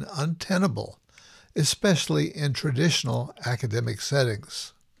outrageous and untenable, especially in traditional academic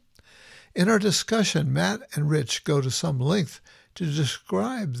settings. In our discussion, Matt and Rich go to some length to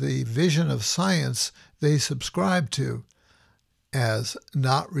describe the vision of science they subscribe to as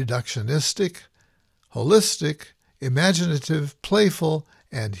not reductionistic, holistic, imaginative, playful,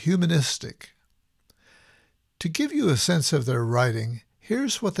 and humanistic. To give you a sense of their writing,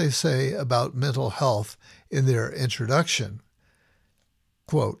 here's what they say about mental health in their introduction.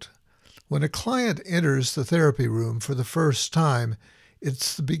 Quote, "When a client enters the therapy room for the first time,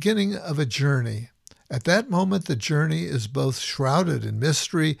 it's the beginning of a journey. At that moment, the journey is both shrouded in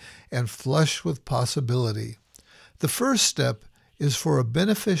mystery and flush with possibility. The first step is for a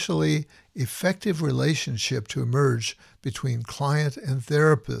beneficially effective relationship to emerge between client and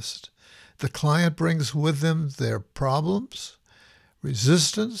therapist. The client brings with them their problems,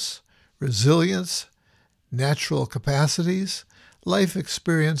 resistance, resilience, natural capacities, life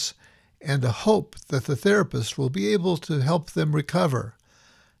experience, and a hope that the therapist will be able to help them recover.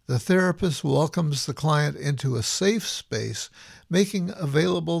 The therapist welcomes the client into a safe space, making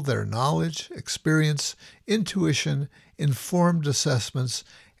available their knowledge, experience, intuition, informed assessments,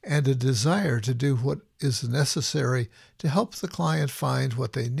 and a desire to do what is necessary to help the client find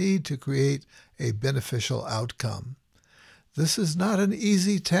what they need to create a beneficial outcome. This is not an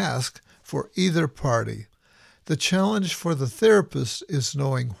easy task for either party. The challenge for the therapist is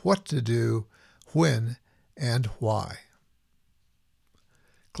knowing what to do, when, and why."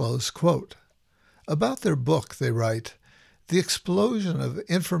 Close quote. About their book, they write, "The explosion of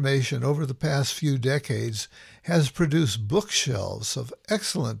information over the past few decades has produced bookshelves of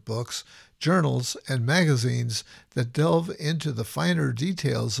excellent books, journals, and magazines that delve into the finer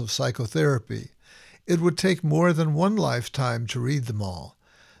details of psychotherapy. It would take more than one lifetime to read them all.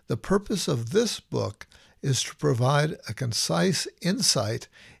 The purpose of this book is to provide a concise insight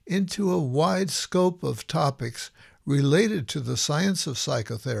into a wide scope of topics related to the science of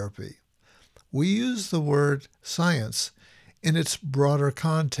psychotherapy. We use the word science in its broader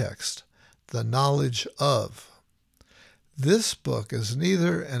context, the knowledge of. This book is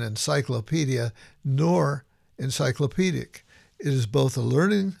neither an encyclopedia nor encyclopedic. It is both a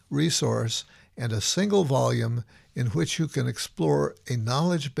learning resource and a single volume in which you can explore a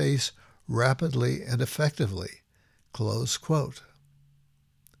knowledge base rapidly and effectively." Close quote.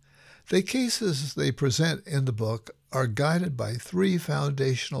 The cases they present in the book are guided by three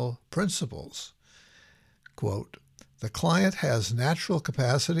foundational principles. Quote, "The client has natural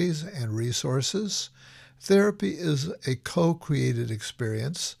capacities and resources. Therapy is a co-created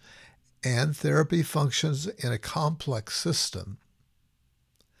experience, and therapy functions in a complex system."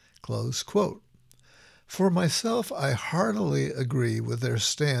 Close quote. For myself, I heartily agree with their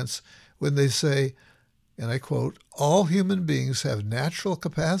stance when they say, and I quote, "All human beings have natural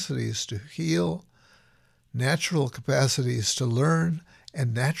capacities to heal, natural capacities to learn,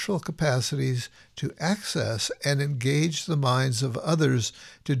 and natural capacities to access and engage the minds of others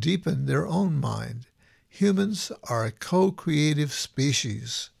to deepen their own mind. Humans are a co-creative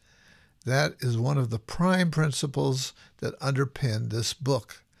species. That is one of the prime principles that underpin this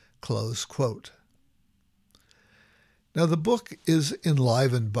book." Close quote. Now, the book is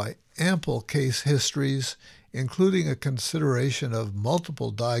enlivened by ample case histories, including a consideration of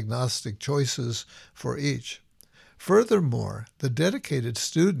multiple diagnostic choices for each. Furthermore, the dedicated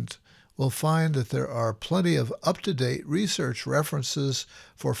student will find that there are plenty of up-to-date research references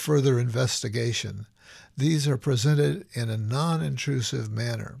for further investigation. These are presented in a non-intrusive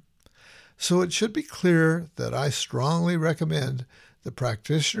manner. So it should be clear that I strongly recommend The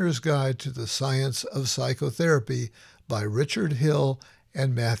Practitioner's Guide to the Science of Psychotherapy by Richard Hill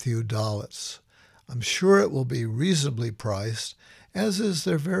and Matthew Dalitz. I'm sure it will be reasonably priced, as is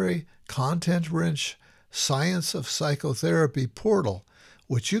their very content-rich Science of Psychotherapy portal,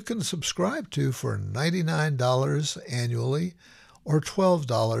 which you can subscribe to for $99 annually or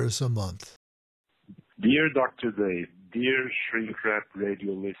 $12 a month. Dear Dr. Dave, dear Shrink Rap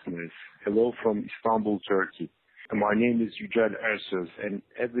Radio listeners, hello from Istanbul, Turkey. My name is Yücel Ersöz, an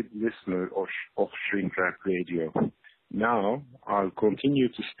avid listener of Shrink Rap Radio. Now, I'll continue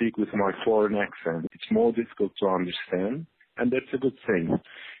to speak with my foreign accent. It's more difficult to understand, and that's a good thing.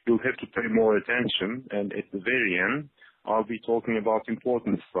 You'll have to pay more attention, and at the very end, I'll be talking about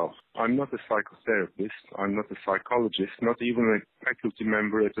important stuff. I'm not a psychotherapist, I'm not a psychologist, not even a faculty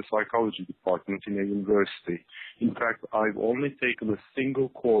member at a psychology department in a university. In fact, I've only taken a single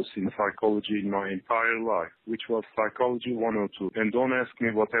course in psychology in my entire life, which was Psychology 102. And don't ask me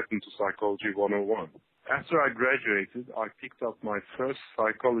what happened to Psychology 101. After I graduated, I picked up my first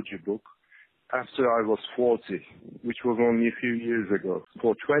psychology book after I was 40, which was only a few years ago.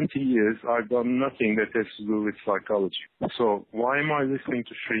 For 20 years, I've done nothing that has to do with psychology. So why am I listening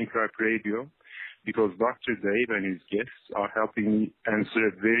to Shrink Rap Radio? Because Dr. Dave and his guests are helping me answer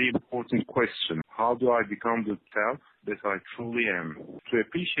a very important question. How do I become the self that I truly am. To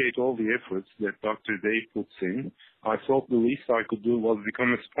appreciate all the efforts that Dr. Dave puts in, I thought the least I could do was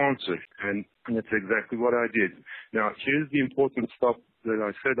become a sponsor, and that's exactly what I did. Now, here's the important stuff that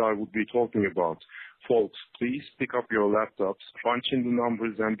I said I would be talking about. Folks, please pick up your laptops, punch in the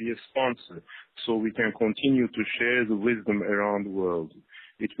numbers, and be a sponsor so we can continue to share the wisdom around the world.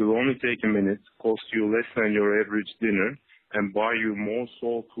 It will only take a minute, cost you less than your average dinner, and buy you more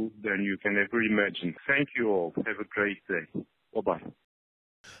soul food than you can ever imagine. Thank you all. Have a great day. Bye-bye.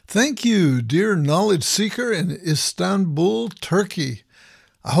 Thank you, dear knowledge seeker in Istanbul, Turkey.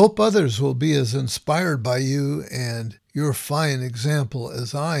 I hope others will be as inspired by you and your fine example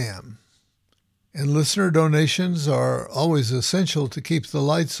as I am. And listener donations are always essential to keep the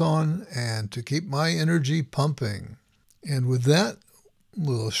lights on and to keep my energy pumping. And with that,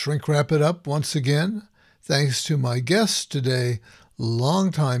 we'll shrink wrap it up once again. Thanks to my guests today,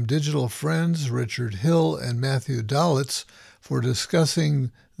 longtime digital friends Richard Hill and Matthew Dalitz, for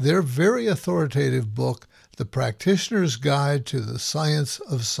discussing their very authoritative book, The Practitioner's Guide to the Science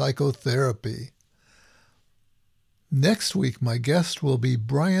of Psychotherapy. Next week, my guest will be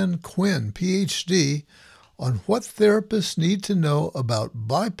Brian Quinn, Ph.D., on what therapists need to know about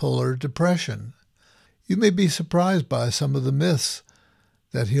bipolar depression. You may be surprised by some of the myths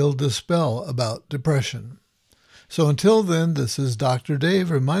that he'll dispel about depression. So until then, this is Dr. Dave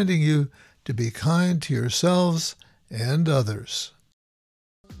reminding you to be kind to yourselves and others.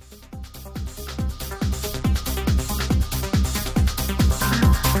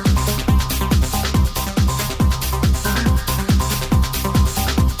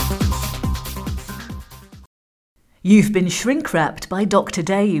 You've been shrink-wrapped by Dr.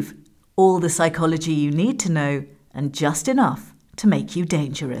 Dave. All the psychology you need to know and just enough to make you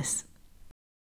dangerous.